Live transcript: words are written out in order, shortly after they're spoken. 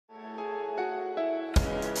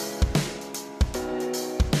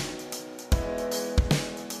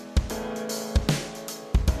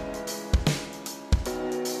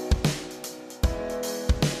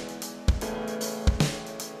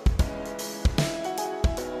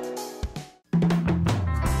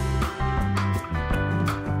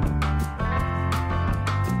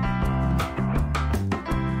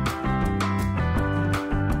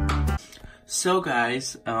So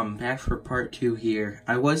guys, back for part 2 here.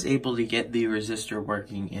 I was able to get the resistor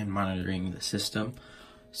working and monitoring the system.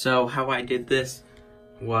 So how I did this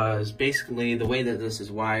was basically the way that this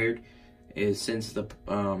is wired is since the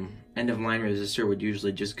end of line resistor would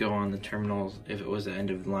usually just go on the terminals if it was an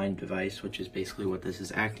end of line device, which is basically what this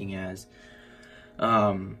is acting as.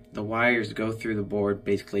 The wires go through the board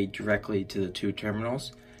basically directly to the two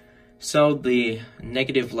terminals. So the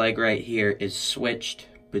negative leg right here is switched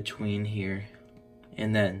between here,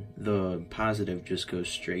 and then the positive just goes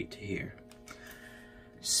straight to here.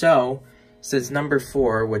 So since number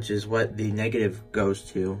 4, which is what the negative goes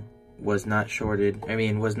to, was not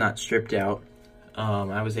was not stripped out,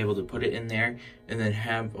 I was able to put it in there and then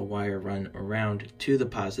have a wire run around to the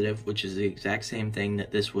positive, which is the exact same thing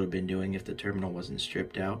that this would have been doing if the terminal wasn't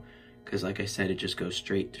stripped out, because like I said, it just goes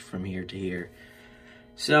straight from here to here.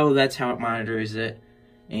 So that's how it monitors it,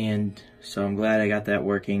 and so I'm glad I got that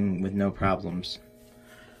working with no problems.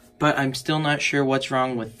 But I'm still not sure what's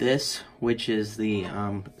wrong with this, which is the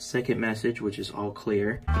second message, which is all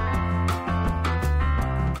clear.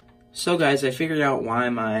 So guys, I figured out why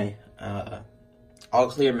my all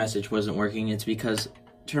clear message wasn't working. It's because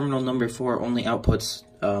terminal number 4 only outputs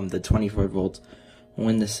the 24 volts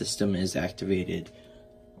when the system is activated,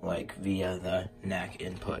 like via the NAC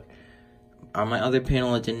input. On my other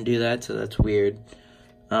panel, it didn't do that, so that's weird.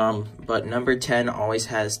 But number 10 always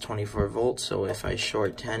has 24 volts, so if I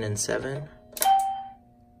short 10 and 7.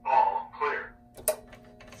 All clear.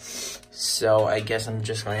 So I guess I'm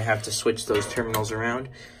just going to have to switch those terminals around.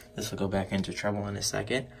 This will go back into trouble in a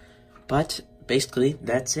second. But basically,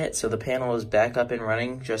 that's it. So the panel is back up and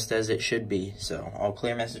running just as it should be. So all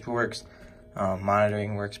clear message works,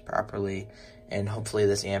 monitoring works properly, and hopefully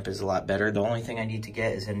this amp is a lot better. The only thing I need to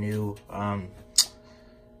get is a new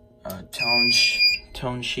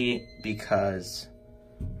tone sheet, because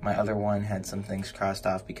my other one had some things crossed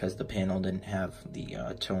off because the panel didn't have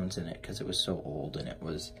the tones in it because it was so old and it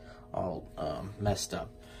was all messed up.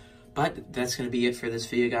 But that's going to be it for this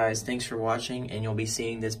video, guys. Thanks for watching, and you'll be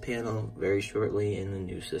seeing this panel very shortly in the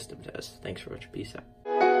new system test. Thanks for watching. Peace out.